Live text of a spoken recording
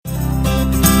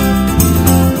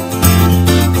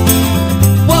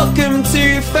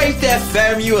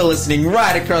FM. You are listening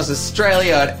right across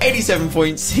Australia at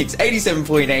 87.6,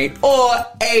 87.8 or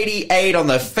 88 on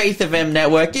the Faith FM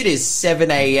network. It is 7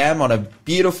 a.m. on a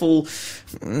beautiful,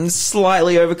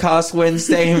 slightly overcast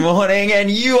Wednesday morning,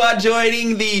 and you are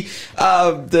joining the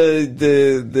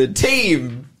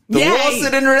team. The Yay.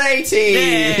 Lawson and Renee team.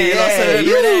 Yay, Lawson and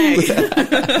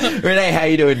Renee. Renee, how are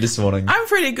you doing this morning? I'm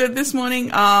pretty good this morning.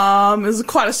 It was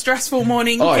quite a stressful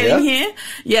morning getting here.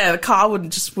 Yeah, the car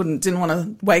didn't want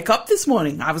to wake up this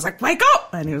morning. I was like, wake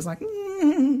up! And he was like,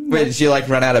 Wait, did you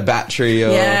run out of battery? Or?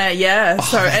 Yeah.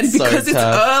 Oh, and because it's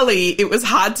tough. early, it was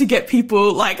hard to get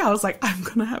people. I was like, I'm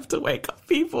gonna have to wake up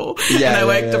people. Yeah,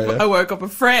 and I woke up a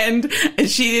friend, and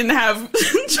she didn't have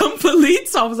jumper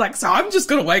leads, so I was like, so I'm just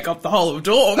gonna wake up the whole of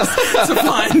Dorms to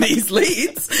find these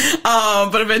leads.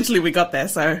 But eventually we got there.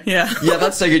 So yeah. Yeah,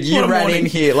 that's so good. You ran in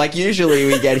here usually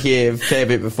we get here a fair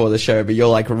bit before the show, but you're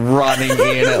running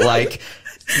in at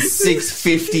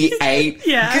 6:58.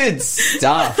 Yeah. Good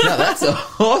stuff. No, that's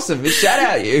awesome. Shout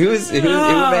out you. Who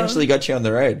eventually got you on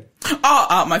the road?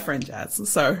 My friend Jazz.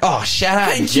 So. Shout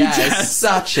out Thank you, Jazz. Jazz.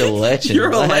 Such a legend.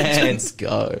 You're a legend. Let's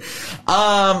go.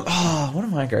 What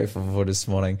am I grateful for this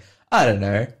morning? I don't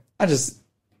know. I just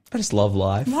love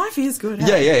life. Life is good.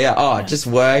 Yeah. Just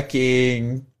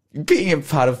working, being a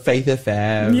part of Faith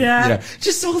FM. Yeah.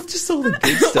 Just all the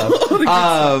good stuff.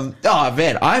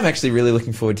 Man, I'm actually really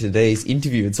looking forward to today's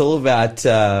interview. It's all about,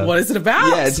 what is it about?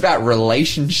 Yeah, it's about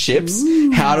relationships,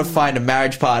 how to find a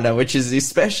marriage partner, which is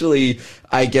especially,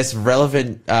 I guess,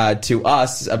 relevant, to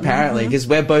us, apparently, because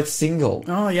we're both single.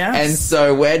 Oh, yes. And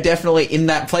so we're definitely in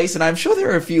that place, and I'm sure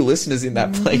there are a few listeners in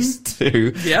that place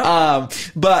too. Yeah.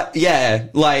 But yeah,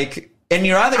 and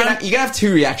you're either you're gonna have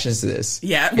two reactions to this.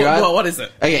 Yeah. What is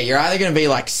it? Okay, you're either gonna be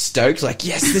stoked,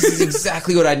 yes, this is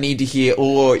exactly what I need to hear,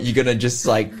 or you're gonna just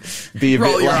be a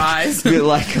roll bit your eyes, be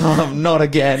not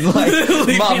again. Mom,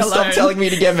 stop telling me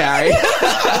to get married.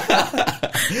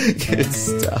 Good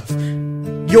stuff.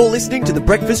 You're listening to the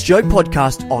Breakfast Show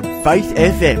podcast on Faith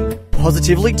FM.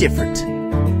 Positively different.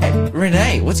 Hey,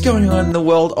 Renee, what's going on in the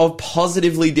world of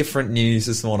positively different news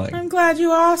this morning? I'm glad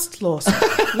you asked, Lawson.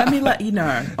 Let me let you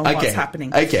know what's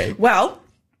happening. Okay. Well,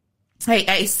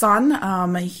 a son,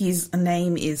 his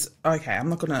name is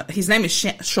his name is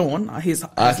Sean. His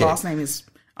last name is,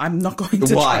 I'm not going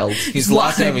to. Wild. His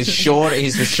last name is Sean.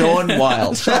 He's Sean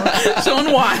Wild.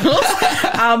 Sean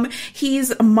Wild.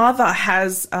 His mother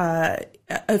has,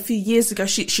 a few years ago,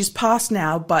 she's passed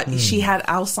now, but she had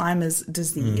Alzheimer's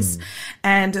disease.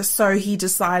 And so he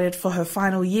decided for her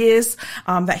final years,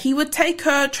 that he would take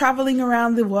her traveling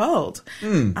around the world.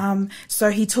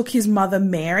 So he took his mother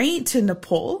Mary to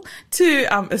Nepal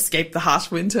to, escape the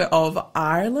harsh winter of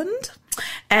Ireland.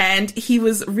 And he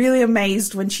was really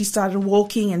amazed when she started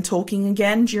walking and talking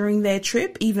again during their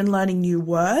trip, even learning new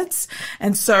words.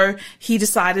 And so he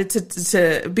decided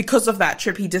to because of that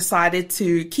trip, he decided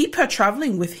to keep her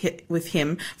traveling with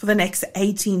him for the next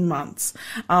 18 months.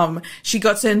 She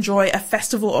got to enjoy a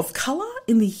festival of color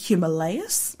in the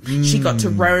Himalayas. She got to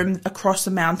roam across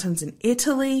the mountains in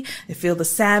Italy and feel the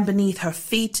sand beneath her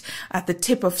feet at the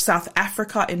tip of South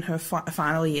Africa in her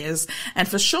final years. And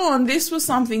for Sean, this was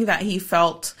something that he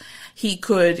felt he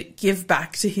could give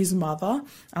back to his mother.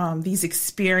 These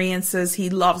experiences, he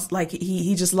loves,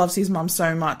 he just loves his mom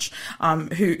so much,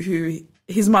 who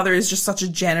his mother is just such a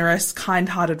generous,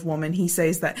 kind-hearted woman. He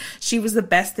says that she was the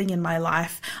best thing in my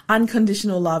life.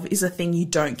 Unconditional love is a thing you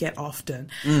don't get often.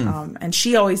 And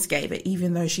she always gave it,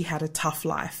 even though she had a tough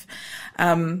life.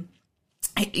 Alzheimer's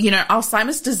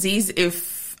disease,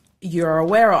 if you're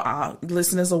aware or our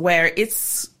listeners aware,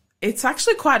 it's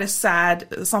actually quite a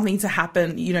sad something to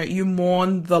happen. You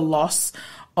mourn the loss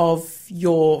of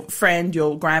your friend,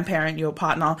 your grandparent, your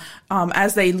partner,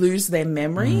 as they lose their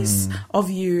memories of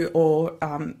you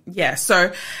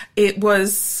so it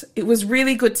was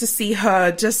really good to see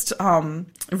her just,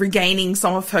 regaining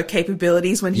some of her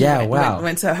capabilities when he went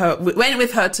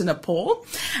with her to Nepal.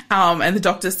 And the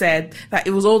doctor said that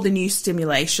it was all the new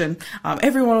stimulation.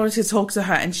 Everyone wanted to talk to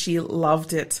her and she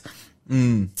loved it.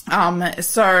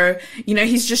 So,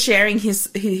 he's just sharing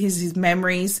his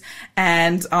memories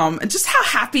and, just how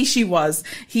happy she was.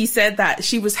 He said that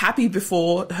she was happy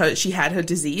before she had her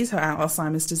disease, her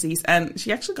Alzheimer's disease. And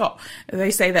she actually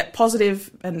they say that positive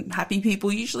and happy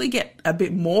people usually get a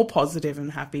bit more positive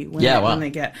and happy when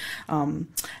they get,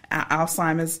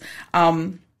 Alzheimer's.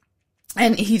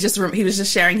 And he was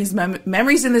just sharing his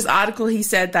memories in this article. He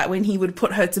said that when he would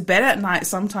put her to bed at night,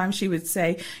 sometimes she would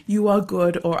say, "You are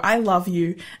good," or "I love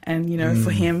you." And,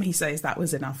 for him, he says that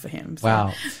was enough for him. So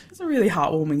Wow. It's a really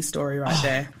heartwarming story right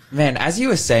there. Man, as you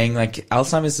were saying, like,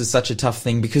 Alzheimer's is such a tough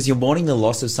thing because you're mourning the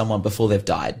loss of someone before they've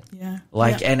died. Yeah.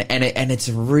 Like, Yeah. and it's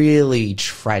really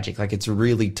tragic. Like, it's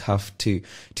really tough to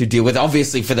deal with,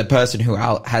 obviously, for the person who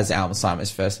has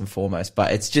Alzheimer's first and foremost.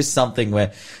 But it's just something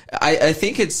where I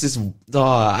think it's just,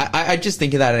 I just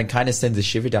think of that and it kind of sends a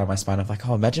shiver down my spine of like,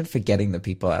 imagine forgetting the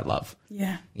people I love.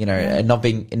 Yeah. And not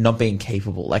being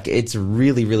capable. Like, it's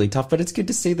really, really tough, but it's good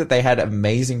to see that they had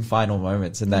amazing final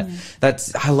moments and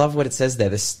I love what it says there.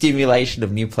 The stimulation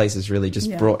of new places really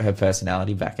just brought her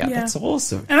personality back out. Yeah. That's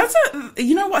awesome. And that's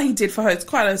what he did for her. It's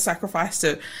quite a sacrifice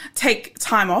to take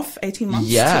time off, 18 months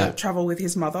to travel with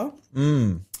his mother.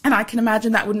 And I can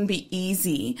imagine that wouldn't be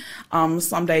easy.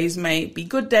 Some days may be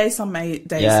good days, some days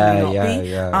may not be.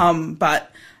 Yeah.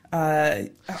 But so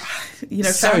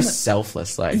family,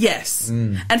 selfless, like. Yes.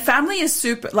 And family is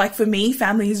super, like for me,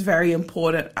 family is very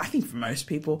important. I think for most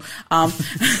people. But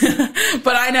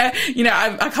I know,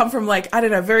 I come from like, I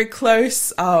don't know, very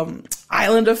close,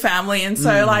 islander family. And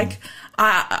so like,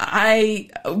 my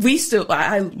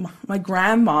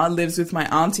grandma lives with my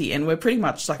auntie and we're pretty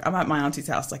much like, I'm at my auntie's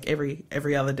house like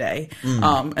every other day.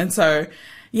 And so,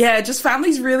 yeah, just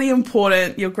family's really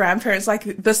important. Your grandparents,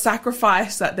 like the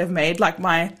sacrifice that they've made. Like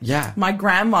my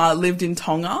grandma lived in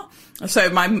Tonga. So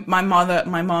my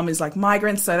mom is like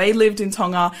migrant. So they lived in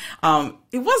Tonga.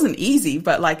 It wasn't easy,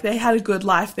 but like they had a good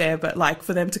life there. But like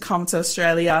for them to come to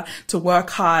Australia to work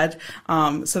hard,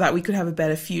 so that we could have a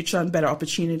better future and better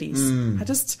opportunities.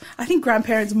 I think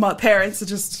grandparents, parents are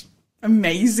just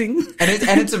amazing. And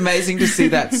it's amazing to see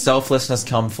that selflessness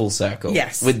come full circle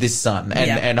with this son.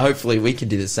 And hopefully we can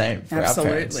do the same for our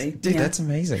parents. Dude, that's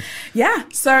amazing. Yeah.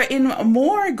 So in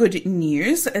more good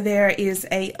news, there is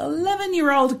a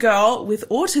 11-year-old girl with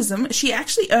autism. She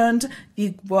actually earned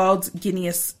the world's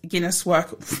Guinness Book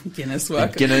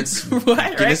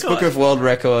of World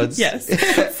Records.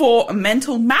 Yes. For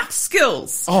mental math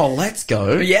skills. Oh, let's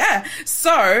go. Yeah.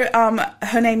 So,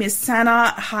 her name is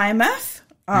Sana Hymath.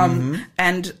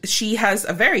 And she has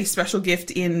a very special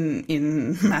gift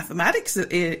in mathematics,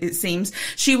 it seems.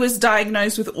 She was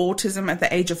diagnosed with autism at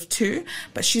the age of 2,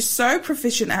 but she's so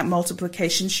proficient at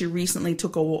multiplication, she recently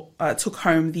took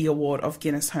home the award of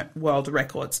Guinness World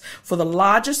Records for the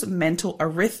largest mental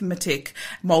arithmetic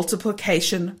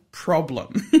multiplication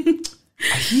problem.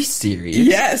 Are you serious?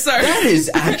 Yeah, so that is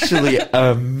actually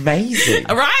amazing.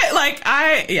 Right? Like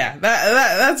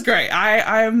that's great.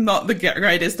 I am not the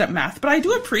greatest at math, but I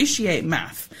do appreciate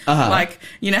math. Like,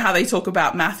 how they talk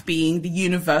about math being the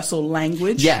universal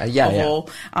language of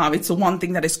all. It's the one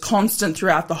thing that is constant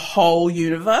throughout the whole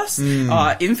universe.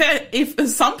 In fact, if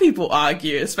some people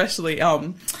argue, especially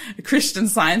Christian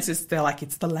scientists, they're like,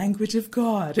 it's the language of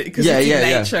God because it's in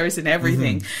nature, it's in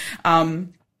everything.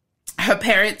 Her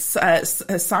parents,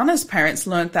 Sana's parents,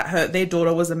 learned that their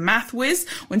daughter was a math whiz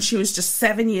when she was just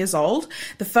 7 years old.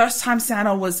 The first time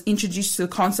Sana was introduced to the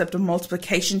concept of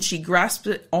multiplication, she grasped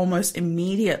it almost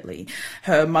immediately.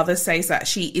 Her mother says that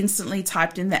she instantly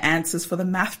typed in the answers for the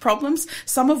math problems,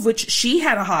 some of which she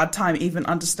had a hard time even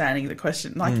understanding the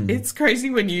question. Like, it's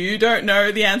crazy when you don't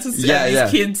know the answers to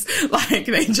these kids. Like,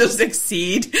 they just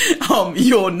exceed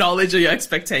your knowledge or your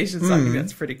expectations. I think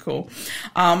that's pretty cool.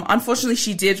 Unfortunately,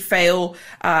 she did fail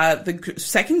the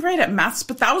second grade at maths,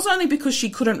 but that was only because she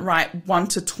couldn't write 1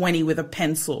 to 20 with a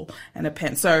pencil and a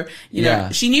pen. So,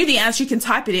 she knew the answer. She can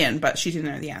type it in, but she didn't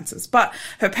know the answers. But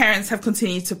her parents have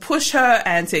continued to push her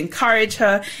and to encourage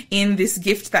her in this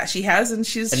gift that she has, and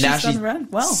she's done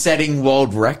around well. Setting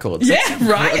world records. Yeah,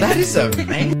 right. That is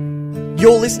amazing.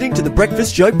 You're listening to the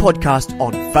Breakfast Show podcast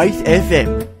on Faith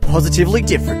FM. Positively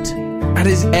different. That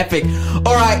is epic.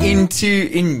 All right,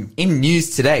 in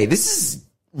news today. This is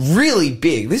really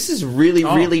big. This is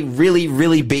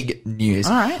really big news.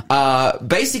 All right.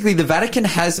 Basically, the Vatican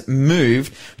has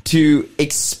moved to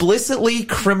explicitly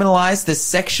criminalize the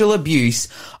sexual abuse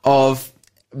of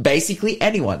basically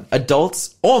anyone,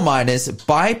 adults or minors,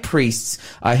 by priests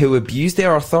who abuse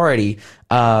their authority,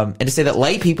 and to say that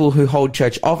lay people who hold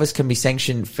church office can be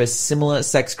sanctioned for similar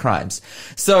sex crimes.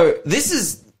 So this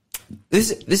is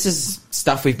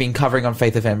stuff we've been covering on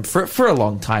Faith FM for a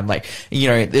long time. Like,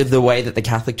 the way that the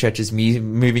Catholic Church is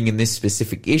moving in this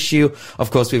specific issue.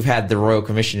 Of course, we've had the Royal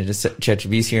Commission into Church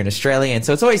Abuse here in Australia. And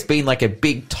so it's always been like a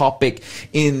big topic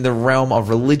in the realm of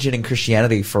religion and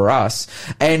Christianity for us.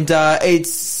 And,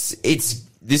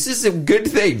 this is a good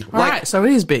thing. All right. So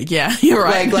it is big. Yeah, you're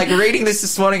right. Like reading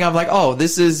this morning, I'm like, oh,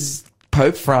 this is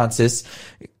Pope Francis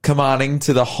commanding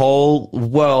to the whole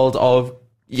world of,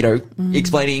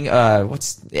 explaining,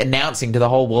 announcing to the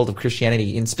whole world of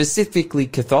Christianity, and specifically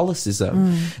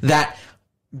Catholicism, that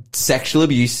sexual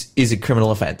abuse is a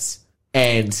criminal offense,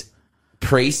 and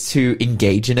priests who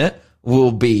engage in it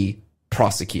will be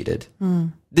prosecuted.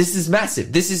 This is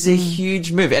massive. This is a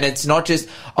huge move. And it's not just,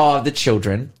 the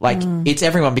children. Like, it's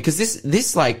everyone. Because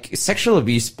this sexual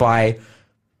abuse by,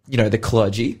 the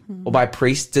clergy or by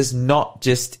priests does not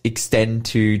just extend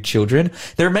to children.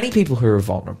 There are many people who are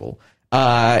vulnerable.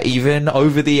 Even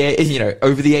over the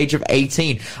age of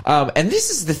 18. And this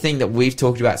is the thing that we've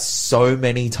talked about so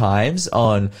many times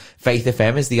on Faith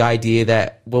FM, is the idea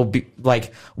that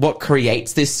what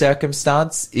creates this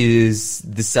circumstance is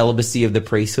the celibacy of the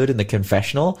priesthood and the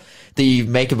confessional, that you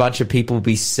make a bunch of people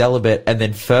be celibate, and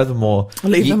then furthermore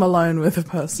leave them alone with a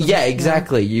person. Yeah,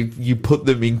 exactly. Yeah. You put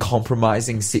them in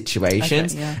compromising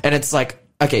situations, and it's like,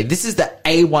 okay, this is the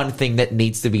A1 thing that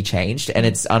needs to be changed, and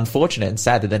it's unfortunate and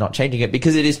sad that they're not changing it,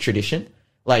 because it is tradition.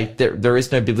 Like, there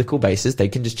is no biblical basis. They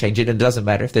can just change it, and it doesn't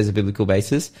matter if there's a biblical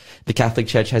basis. The Catholic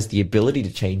Church has the ability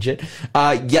to change it.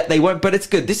 Yet they won't, but it's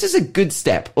good. This is a good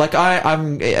step. Like,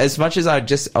 I'm as much as I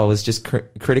was just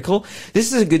critical,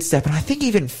 this is a good step. And I think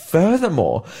even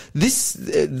furthermore,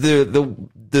 the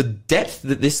depth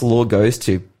that this law goes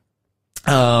to,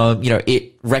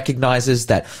 it recognizes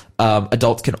that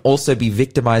adults can also be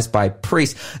victimized by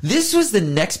priests. This was the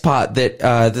next part that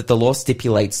the law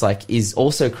stipulates, is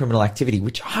also criminal activity,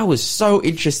 which I was so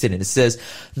interested in. It says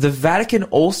the Vatican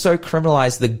also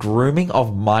criminalized the grooming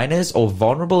of minors or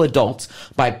vulnerable adults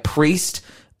by priests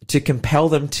to compel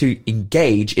them to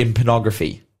engage in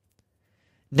pornography.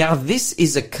 Now, this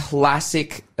is a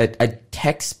classic, a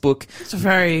textbook. It's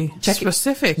very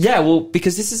specific. Yeah, well,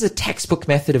 because this is a textbook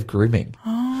method of grooming.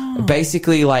 Oh.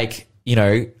 Basically,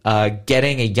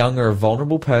 getting a young or a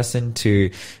vulnerable person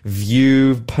to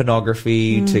view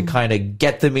pornography, to kind of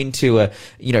get them into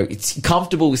it's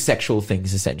comfortable with sexual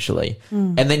things, essentially.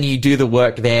 And then you do the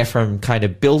work there from kind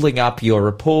of building up your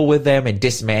rapport with them and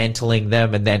dismantling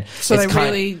them, and then so they're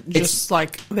really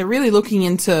looking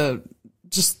into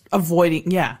just avoiding,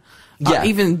 the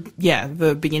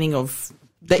beginning of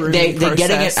they're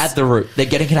getting it at the root. They're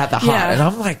getting it at the heart. And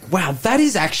I'm like, wow, that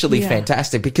is actually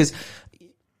fantastic, because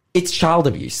it's child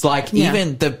abuse.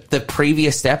 Even the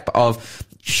previous step of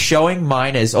showing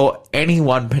minors or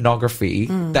anyone pornography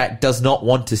that does not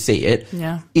want to see it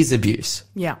is abuse.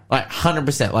 Yeah.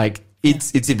 100%.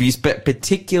 It's abuse, but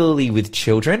particularly with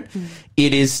children,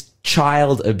 it is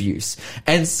child abuse.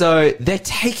 And so they're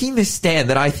taking this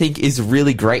stand that I think is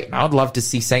really great. And I'd love to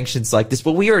see sanctions like this,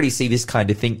 but we already see this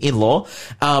kind of thing in law.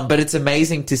 But it's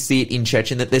amazing to see it in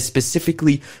church, and that they're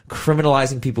specifically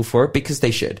criminalizing people for it, because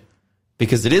they should.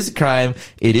 Because it is a crime,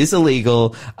 it is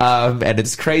illegal, and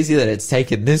it's crazy that it's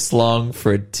taken this long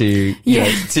for it to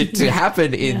to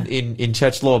happen in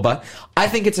church law. But I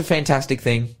think it's a fantastic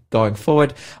thing going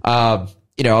forward.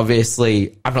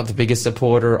 Obviously, I'm not the biggest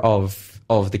supporter of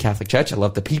the Catholic Church. I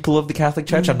love the people of the Catholic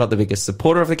Church. I'm not the biggest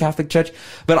supporter of the Catholic Church,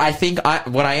 but I think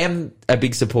what I am a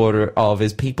big supporter of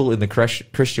is people in the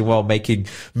Christian world making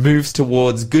moves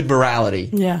towards good morality.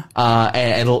 Yeah.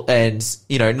 And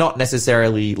not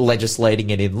necessarily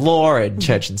legislating it in law and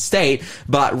church and state,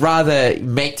 but rather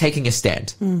taking a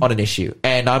stand on an issue.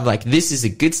 And I'm like, this is a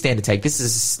good stand to take. This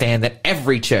is a stand that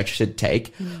every church should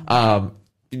take.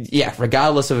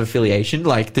 Regardless of affiliation.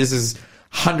 This is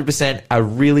 100% a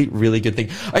really, really good thing.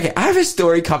 Okay, I have a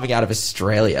story coming out of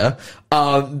Australia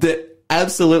that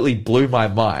absolutely blew my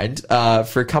mind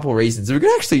for a couple of reasons. We're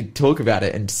going to actually talk about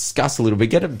it and discuss a little bit,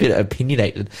 get a bit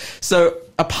opinionated. So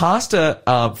a pastor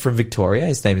from Victoria,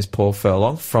 his name is Paul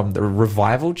Furlong, from the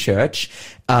Revival Church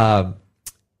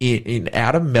in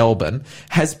out of Melbourne,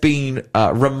 has been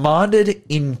remanded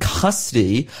in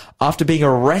custody after being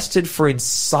arrested for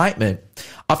incitement,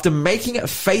 after making a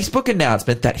Facebook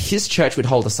announcement that his church would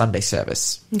hold a Sunday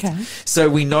service. Okay. So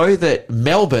we know that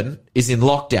Melbourne is in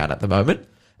lockdown at the moment.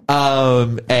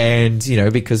 And,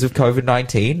 because of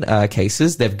COVID-19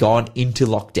 cases, they've gone into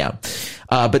lockdown.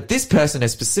 But this person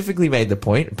has specifically made the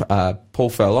point, Paul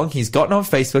Furlong, he's gotten on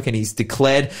Facebook and he's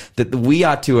declared that we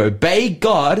are to obey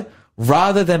God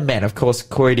rather than men. Of course,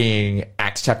 quoting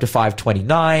Acts chapter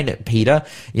 5:29, Peter,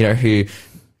 who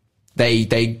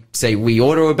they say we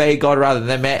ought to obey God rather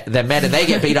than men, and they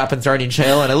get beat up and thrown in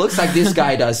jail, and it looks like this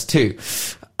guy does too.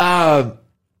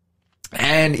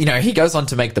 And, he goes on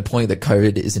to make the point that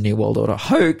COVID is a New World Order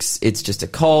hoax. It's just a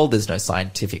cold. There's no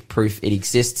scientific proof it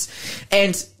exists.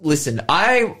 And listen,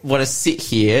 I want to sit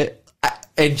here.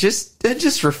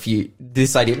 just refute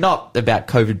this idea, not about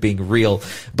COVID being real,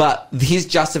 but his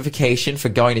justification for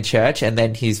going to church and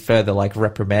then his further like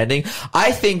reprimanding.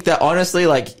 I think that honestly,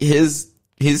 like his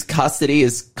custody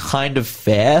is kind of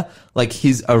fair, like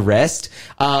his arrest.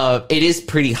 It is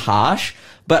pretty harsh,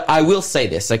 but I will say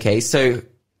this, okay? So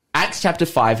Acts chapter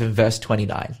 5 and verse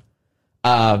 29.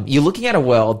 You're looking at a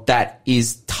world that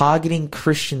is targeting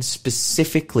Christians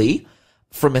specifically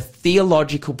from a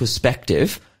theological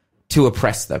perspective to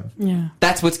oppress them. Yeah.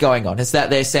 That's what's going on, is that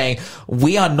they're saying,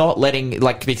 we are not letting,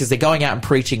 like, because they're going out and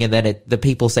preaching, and then the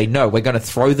people say, no, we're going to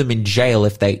throw them in jail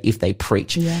if they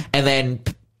preach. Yeah. And then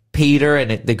Peter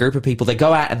and the group of people, they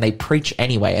go out and they preach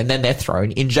anyway, and then they're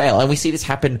thrown in jail. And we see this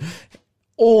happen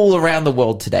all around the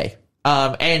world today.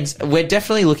 And we're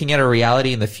definitely looking at a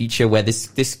reality in the future where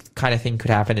this kind of thing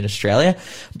could happen in Australia.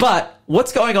 But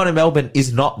what's going on in Melbourne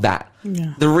is not that.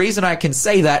 Yeah. The reason I can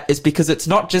say that is because it's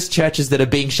not just churches that are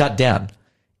being shut down.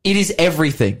 It is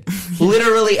everything.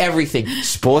 Literally everything.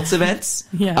 Sports events,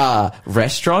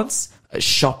 restaurants,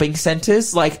 shopping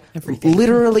centers, like everything.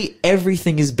 Literally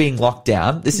everything is being locked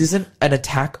down. This isn't an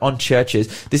attack on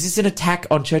churches. This is an attack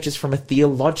on churches from a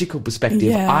theological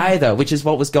perspective either, which is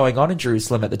what was going on in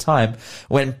Jerusalem at the time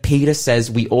when Peter says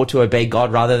we ought to obey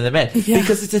God rather than men,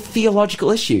 because it's a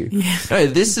theological issue. Yeah. No,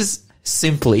 this is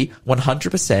simply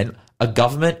 100% a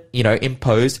government,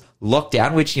 imposed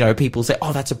lockdown, which, people say,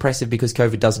 oh, that's oppressive because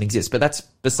COVID doesn't exist. But that's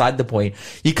beside the point.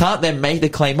 You can't then make the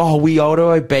claim, oh, we ought to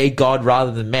obey God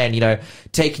rather than men,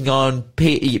 taking on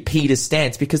Peter's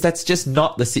stance, because that's just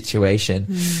not the situation.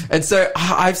 And so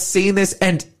I've seen this,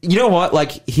 and you know what?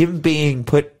 Like, him being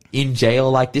put in jail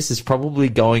like this is probably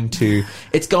going to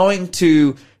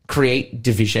create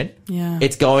division. Yeah.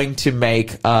 It's going to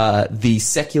make the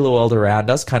secular world around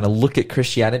us kind of look at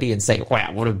Christianity and say,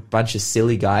 wow, what a bunch of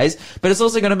silly guys. But it's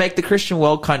also going to make the Christian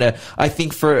world kind of, I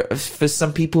think for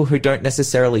some people who don't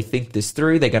necessarily think this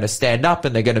through, they're going to stand up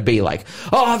and they're going to be like,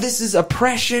 oh, this is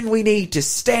oppression. We need to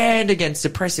stand against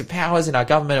oppressive powers in our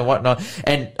government and whatnot.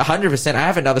 And 100%, I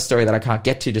have another story that I can't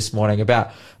get to this morning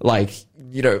about, like,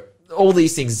 all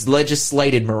these things,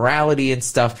 legislated morality and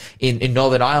stuff in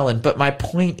Northern Ireland. But my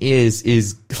point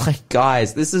is like,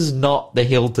 guys, this is not the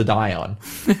hill to die on.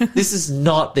 This is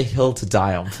not the hill to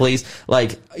die on. Please,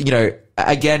 like,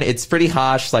 again, it's pretty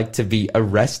harsh, like, to be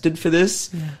arrested for this,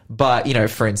 but,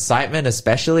 for incitement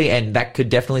especially, and that could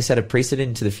definitely set a precedent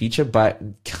into the future. But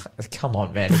come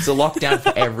on, man, it's a lockdown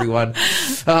for everyone.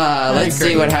 Let's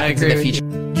see what happens in the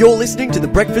future. You're listening to the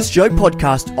Breakfast Show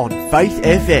podcast on Faith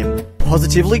FM.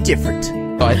 Positively different.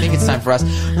 I think it's time for us.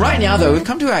 Right now, though, we've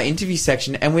come to our interview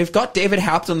section, and we've got David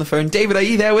Haupt on the phone. David, are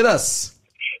you there with us?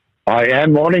 I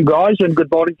am. Morning, guys, and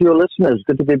good morning to your listeners.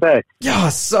 Good to be back. Yeah,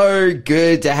 so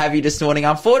good to have you this morning.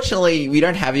 Unfortunately, we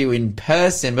don't have you in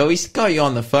person, but we got you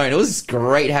on the phone. It was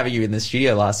great having you in the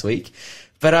studio last week.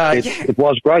 But it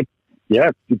was great. Yeah,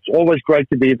 it's always great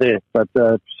to be there. But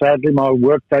sadly, my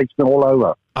work takes me all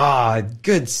over.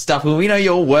 Good stuff. Well, we know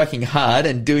you're working hard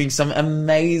and doing some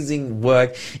amazing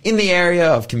work in the area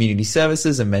of community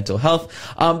services and mental health.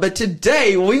 But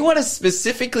today we want to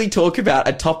specifically talk about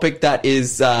a topic that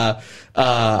is,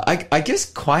 I guess,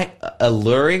 quite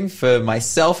alluring for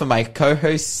myself and my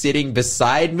co-host sitting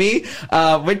beside me.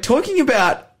 We're talking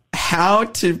about how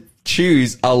to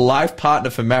choose a life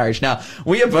partner for marriage. Now,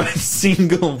 we are both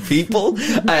single people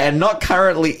and not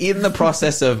currently in the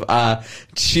process of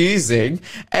choosing.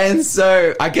 And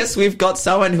so I guess we've got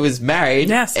someone who is married.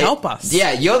 Yes, help us.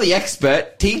 Yeah, you're the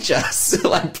expert. Teach us.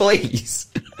 Like,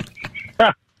 please.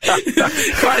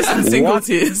 Cry some single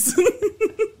tears.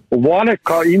 What a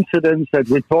coincidence that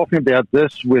we're talking about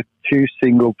this with two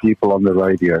single people on the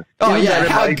radio. Oh, Isn't yeah, that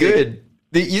how amazing? good.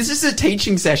 This is a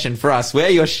teaching session for us. We're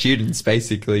your students,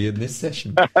 basically, in this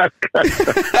session.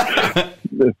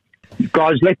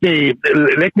 Guys, let me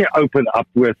open up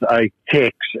with a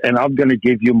text, and I'm going to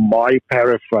give you my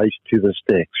paraphrase to this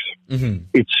text. Mm-hmm.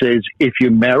 It says, if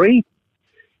you marry,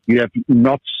 you have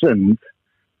not sinned,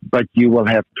 but you will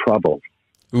have trouble.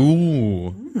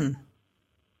 Ooh.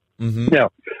 Mm-hmm.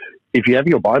 Now, if you have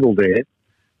your Bible there,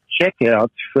 check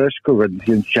out 1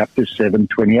 Corinthians chapter 7,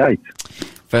 28.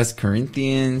 1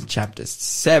 Corinthians chapter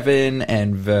 7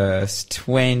 and verse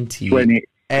 28.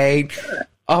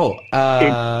 Oh,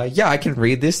 yeah, I can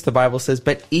read this. The Bible says,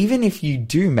 but even if you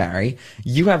do marry,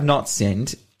 you have not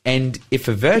sinned. And if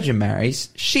a virgin marries,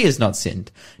 she has not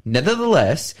sinned.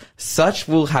 Nevertheless, such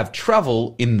will have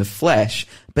trouble in the flesh,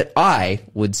 but I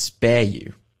would spare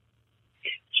you.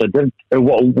 So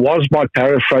was my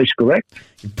paraphrase correct?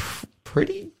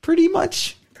 Pretty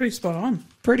much. Pretty spot on.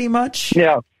 Pretty much.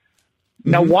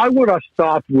 Now, why would I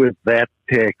start with that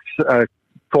text,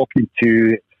 talking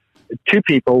to two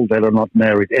people that are not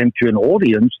married and to an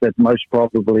audience that most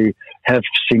probably have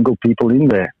single people in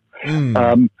there.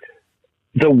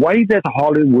 The way that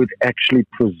Hollywood actually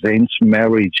presents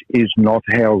marriage is not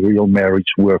how real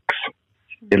marriage works.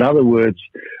 In other words,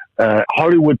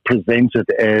 Hollywood presents it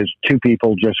as two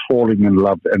people just falling in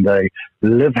love and they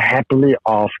live happily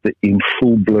after in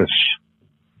full bliss.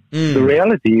 The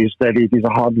reality is that it is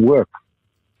hard work.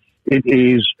 It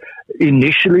is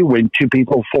initially when two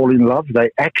people fall in love, they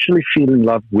actually feel in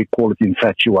love. We call it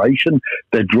infatuation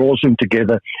that draws them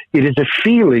together. It is a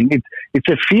feeling. It's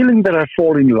a feeling that I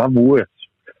fall in love with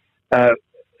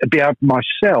about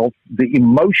myself, the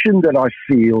emotion that I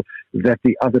feel that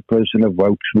the other person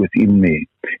evokes within me.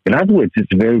 In other words,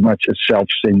 it's very much a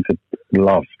self-centered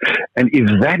love. And if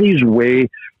that is where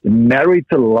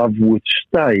marital love would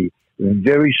stay,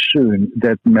 very soon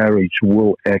that marriage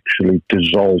will actually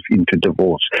dissolve into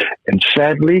divorce. And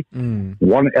sadly, 1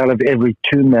 out of every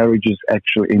 2 marriages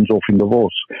actually ends off in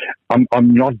divorce. I'm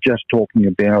not just talking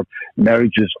about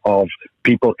marriages of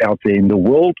people out there in the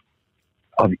world.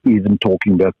 I'm even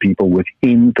talking about people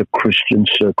within the Christian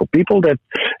circle, people that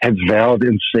have vowed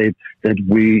and said that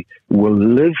we will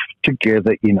live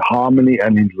together in harmony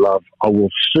and in love. I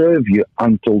will serve you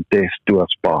until death do us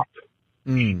part.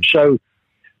 So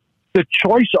the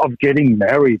choice of getting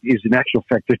married is in actual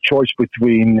fact the choice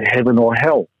between heaven or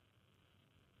hell.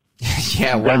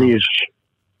 Yeah, wow.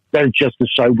 That is just a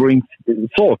sobering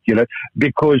thought,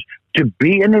 because to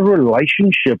be in a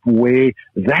relationship where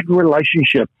that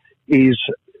relationship is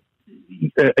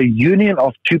a union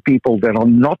of two people that are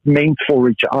not meant for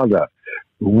each other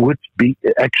would be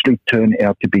actually turn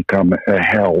out to become a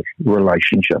hell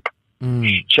relationship.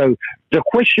 So the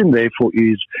question therefore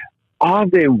is, are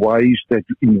there ways that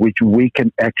in which we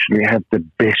can actually have the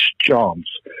best chance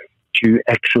to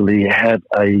actually have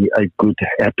a good,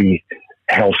 happy,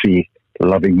 healthy,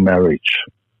 loving marriage?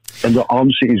 And the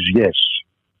answer is yes.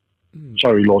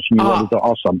 Sorry, Lawson, you wanted to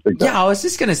ask something. Yeah, I was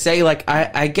just going to say,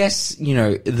 I guess,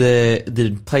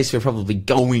 the place we're probably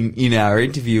going in our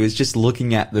interview is just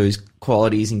looking at those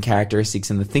qualities and characteristics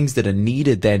and the things that are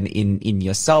needed then in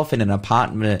yourself and in a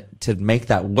partner to make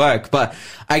that work. But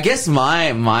I guess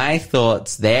my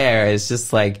thoughts there is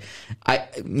just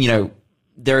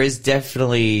there is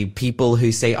definitely people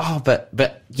who say, oh, but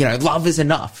love is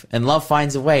enough and love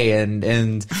finds a way and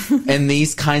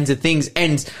these kinds of things.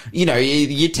 And,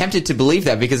 you're tempted to believe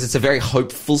that because it's a very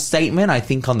hopeful statement, I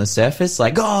think, on the surface.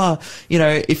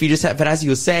 If you just have, but as you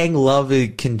were saying, love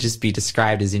can just be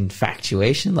described as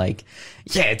infatuation.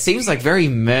 It seems like very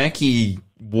murky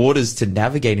waters to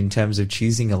navigate in terms of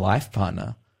choosing a life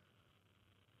partner.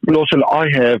 Lawson, I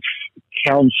have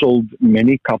counseled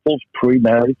many couples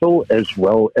premarital as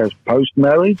well as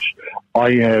post-marriage.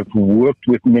 I have worked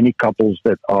with many couples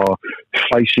that are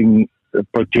facing the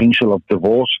potential of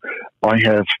divorce. I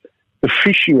have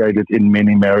officiated in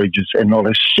many marriages, and not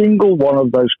a single one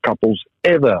of those couples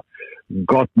ever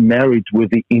got married with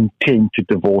the intent to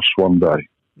divorce one day.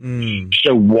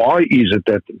 So why is it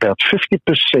that about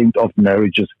 50% of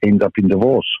marriages end up in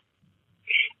divorce?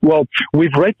 Well,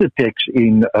 we've read the text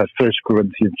in 1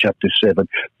 Corinthians chapter 7.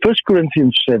 1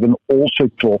 Corinthians 7 also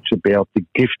talks about the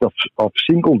gift of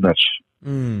singleness.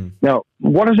 Now,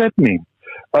 what does that mean?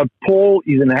 Paul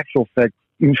is in actual fact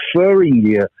inferring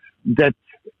here that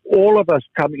all of us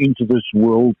come into this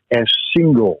world as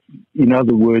single. In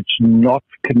other words, not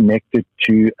connected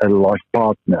to a life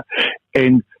partner.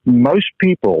 And most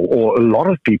people, or a lot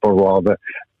of people rather,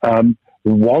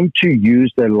 want to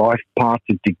use their life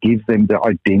partner to give them the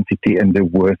identity and the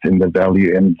worth and the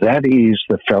value. And that is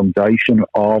the foundation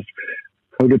of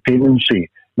codependency,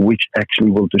 which actually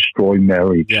will destroy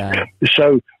marriage. Yeah.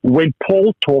 So when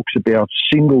Paul talks about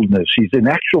singleness, he's in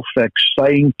actual fact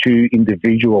saying to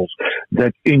individuals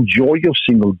that enjoy your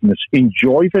singleness,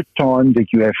 enjoy the time that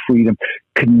you have freedom,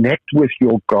 connect with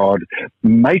your God,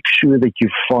 make sure that you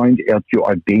find out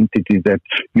your identity, that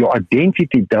your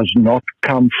identity does not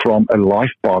come from a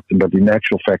life partner, but in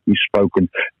actual fact is spoken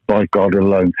by God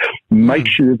alone. Make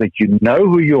sure that you know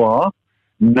who you are,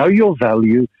 know your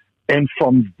value, and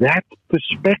from that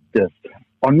perspective,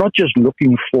 I'm not just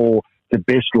looking for the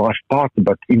best life partner,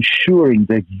 but ensuring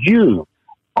that you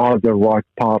are the right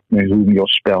partner whom your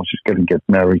spouse is going to get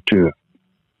married to.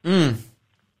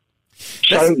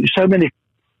 So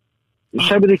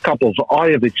many couples I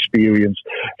have experienced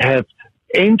have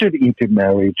entered into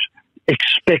marriage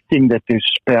expecting that their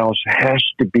spouse has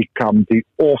to become the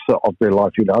author of their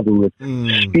life. In other words,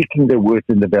 speaking the worth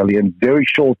and the value, and very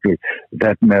shortly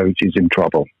that marriage is in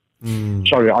trouble.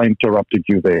 Sorry, I interrupted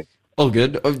you there. All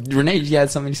good. Renee, you had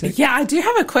something to say? Yeah, I do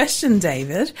have a question,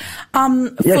 David.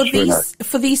 Yes,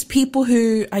 for these people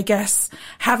who, I guess,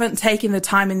 haven't taken the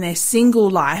time in their single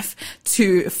life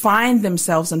to find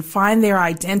themselves and find their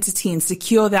identity and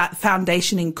secure that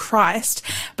foundation in Christ,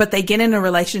 but they get in a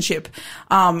relationship,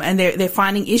 and they're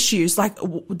finding issues. Like,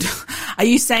 are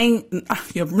you saying,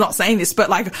 you're not saying this, but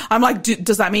like, I'm like,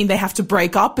 does that mean they have to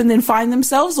break up and then find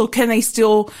themselves, or can they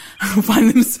still find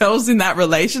themselves in that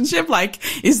relationship? Like,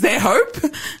 is there hope?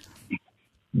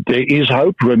 There is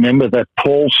hope. Remember that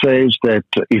Paul says that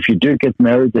if you do get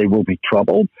married, there will be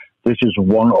trouble. This is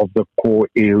one of the core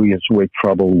areas where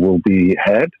trouble will be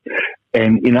had.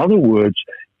 And in other words,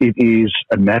 it is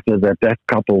a matter that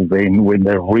couple then, when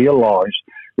they realize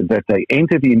that they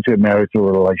entered into a marital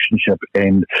relationship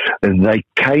and they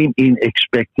came in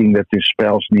expecting that their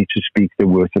spouse needs to speak their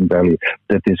worth and value,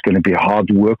 that there's going to be hard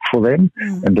work for them,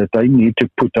 and that they need to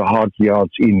put the hard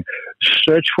yards in.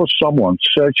 Search for someone,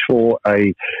 search for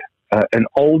an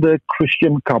older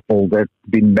Christian couple that's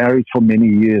been married for many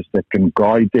years that can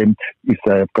guide them, if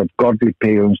they have got godly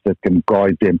parents that can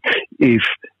guide them, if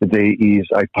there is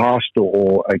a pastor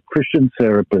or a Christian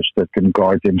therapist that can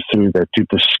guide them through that to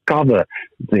discover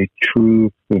their true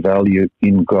value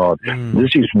in God.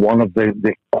 This is one of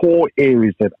the core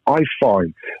areas that I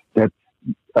find that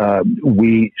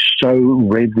we so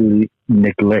readily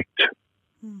neglect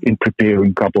in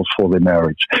preparing couples for their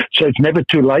marriage. So it's never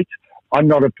too late. I'm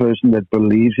not a person that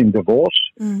believes in divorce,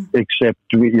 except,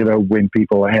 when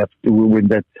people when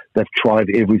they've tried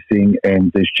everything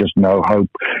and there's just no hope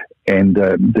and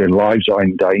their lives are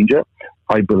in danger.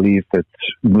 I believe that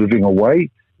moving away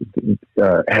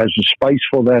has a space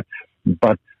for that,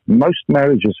 but most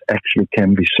marriages actually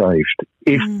can be saved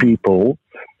if people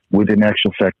would in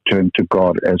actual fact turn to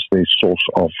God as their source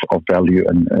of value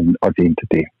and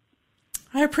identity.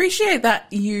 I appreciate that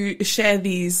you share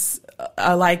these,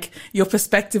 like, your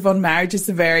perspective on marriage is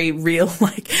very real.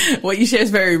 Like, what you share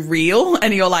is very real,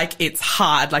 and you're like, it's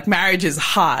hard. Like, marriage is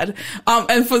hard.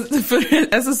 And for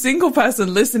as a single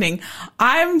person listening,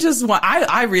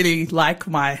 I really like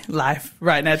my life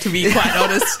right now, to be quite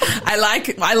honest. I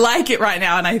like it right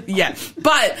now,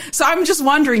 But, so I'm just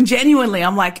wondering, genuinely,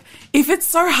 I'm like, if it's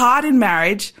so hard in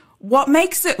marriage, what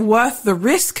makes it worth the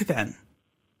risk then?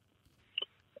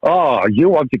 Oh, you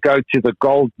want to go to the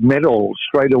gold medal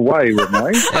straight away,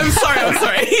 Renee? I'm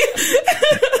sorry.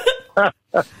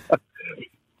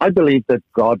 I believe that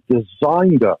God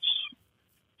designed us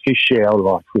to share our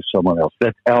life with someone else,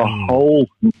 that our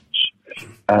wholeness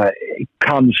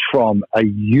comes from a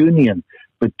union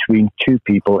between two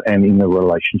people and in a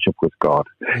relationship with God.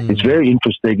 It's very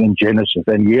interesting in Genesis,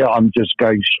 and I'm just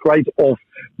going straight off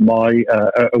my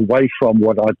away from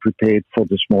what I prepared for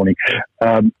this morning.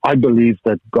 I believe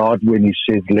that God, when he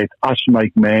says, let us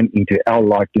make man into our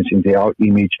likeness, into our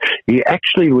image, he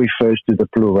actually refers to the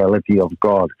plurality of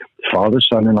God. Father,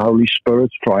 Son, and Holy Spirit,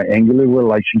 triangular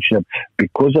relationship.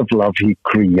 Because of love, he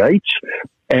creates,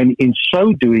 and in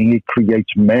so doing, he creates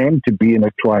man to be in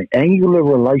a triangular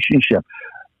relationship.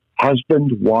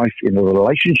 Husband, wife in a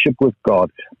relationship with God,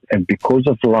 and because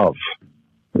of love,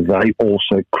 they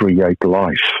also create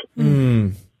life.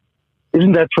 Isn't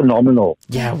that phenomenal?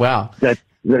 Yeah, wow.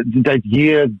 That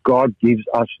year God gives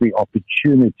us the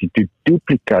opportunity to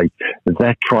duplicate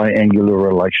that triangular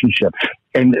relationship.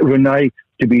 And Renee,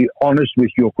 to be honest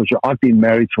with you, because I've been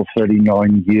married for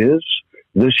 39 years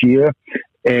this year,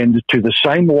 and to the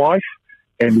same wife,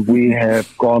 and we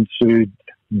have gone through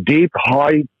deep,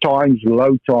 high times,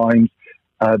 low times,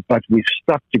 but we've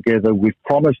stuck together. We've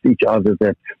promised each other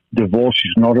that divorce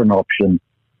is not an option,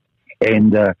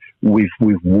 and we've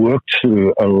worked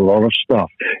through a lot of stuff.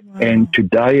 Wow. And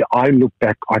today, I look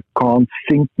back, I can't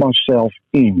think myself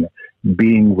in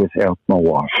being without my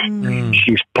wife.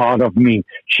 She's part of me.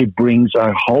 She brings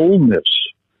a wholeness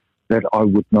that I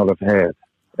would not have had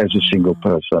as a single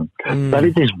person. But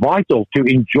it is vital to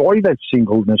enjoy that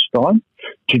singleness time,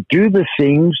 to do the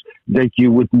things that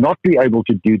you would not be able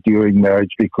to do during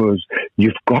marriage, because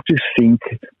you've got to think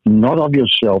not of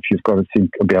yourself, you've got to think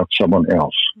about someone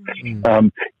else.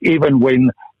 Even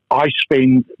when I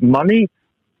spend money,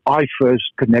 I first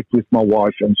connect with my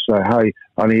wife and say, hey,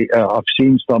 honey, I've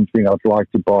seen something I'd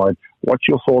like to buy. What's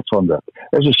your thoughts on that?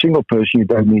 As a single person, you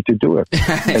don't need to do it.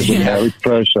 As a married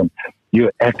person, you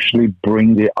actually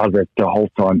bring the other the whole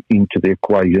time into the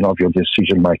equation of your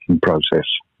decision-making process.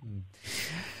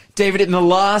 David, in the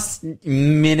last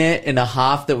minute and a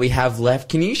half that we have left,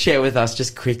 can you share with us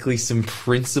just quickly some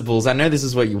principles? I know this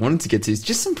is what you wanted to get to,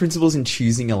 just some principles in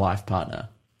choosing a life partner.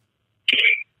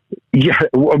 Yeah,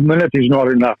 a minute is not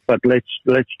enough, but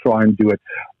let's try and do it.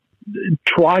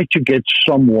 Try to get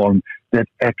someone that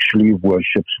actually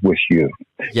worships with you.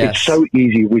 Yes. It's so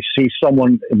easy. We see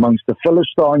someone amongst the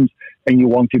Philistines and you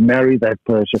want to marry that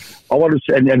person. I want to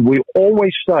say, and we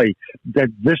always say that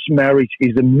this marriage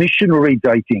is a missionary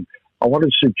dating. I want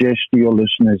to suggest to your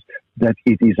listeners that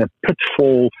it is a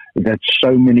pitfall that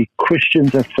so many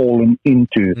Christians have fallen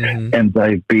into, and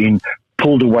they've been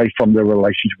pulled away from their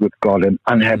relationship with God, and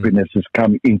unhappiness has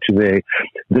come into there.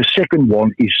 The second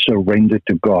one is surrender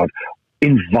to God.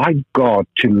 Invite God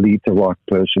to lead the right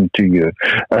person to you.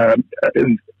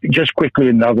 Just quickly,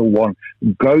 another one.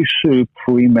 Go through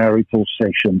premarital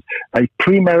sessions. A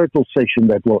premarital session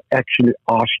that will actually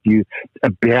ask you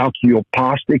about your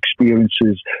past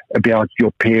experiences, about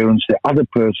your parents, the other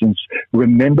persons.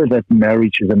 Remember that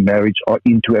marriage is a marriage or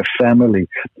into a family.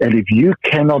 And if you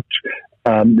cannot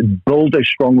build a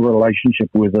strong relationship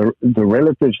with the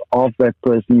relatives of that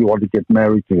person you want to get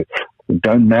married to,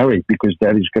 don't marry, because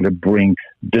that is going to bring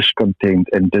discontent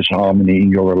and disharmony in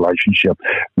your relationship.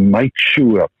 Make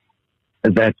sure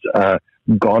that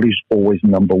God is always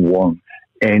number one,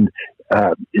 and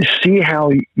see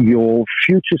how your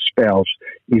future spouse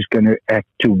is going to act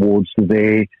towards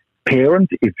their parent.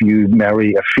 If you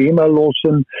marry a female,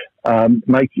 Lawson,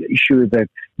 make sure that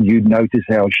you notice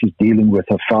how she's dealing with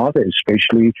her father,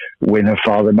 especially when her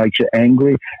father makes her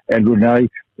angry. And Renee,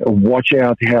 watch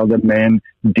out how the man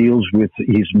deals with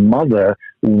his mother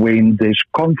when there's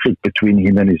conflict between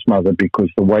him and his mother, because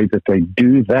the way that they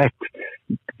do that,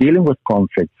 dealing with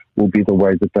conflict, will be the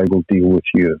way that they will deal with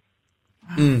you.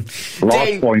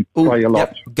 Last point, pray a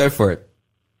lot. Yep, go for it.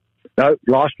 No,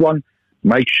 last one,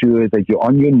 make sure that you're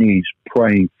on your knees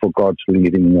praying for God's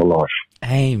leading in your life.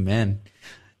 Amen.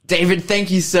 David,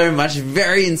 thank you so much.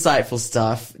 Very insightful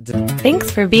stuff.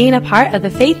 Thanks for being a part of the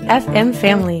Faith FM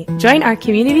family. Join our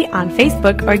community on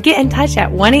Facebook or get in touch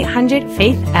at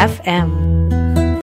 1-800-FAITH-FM.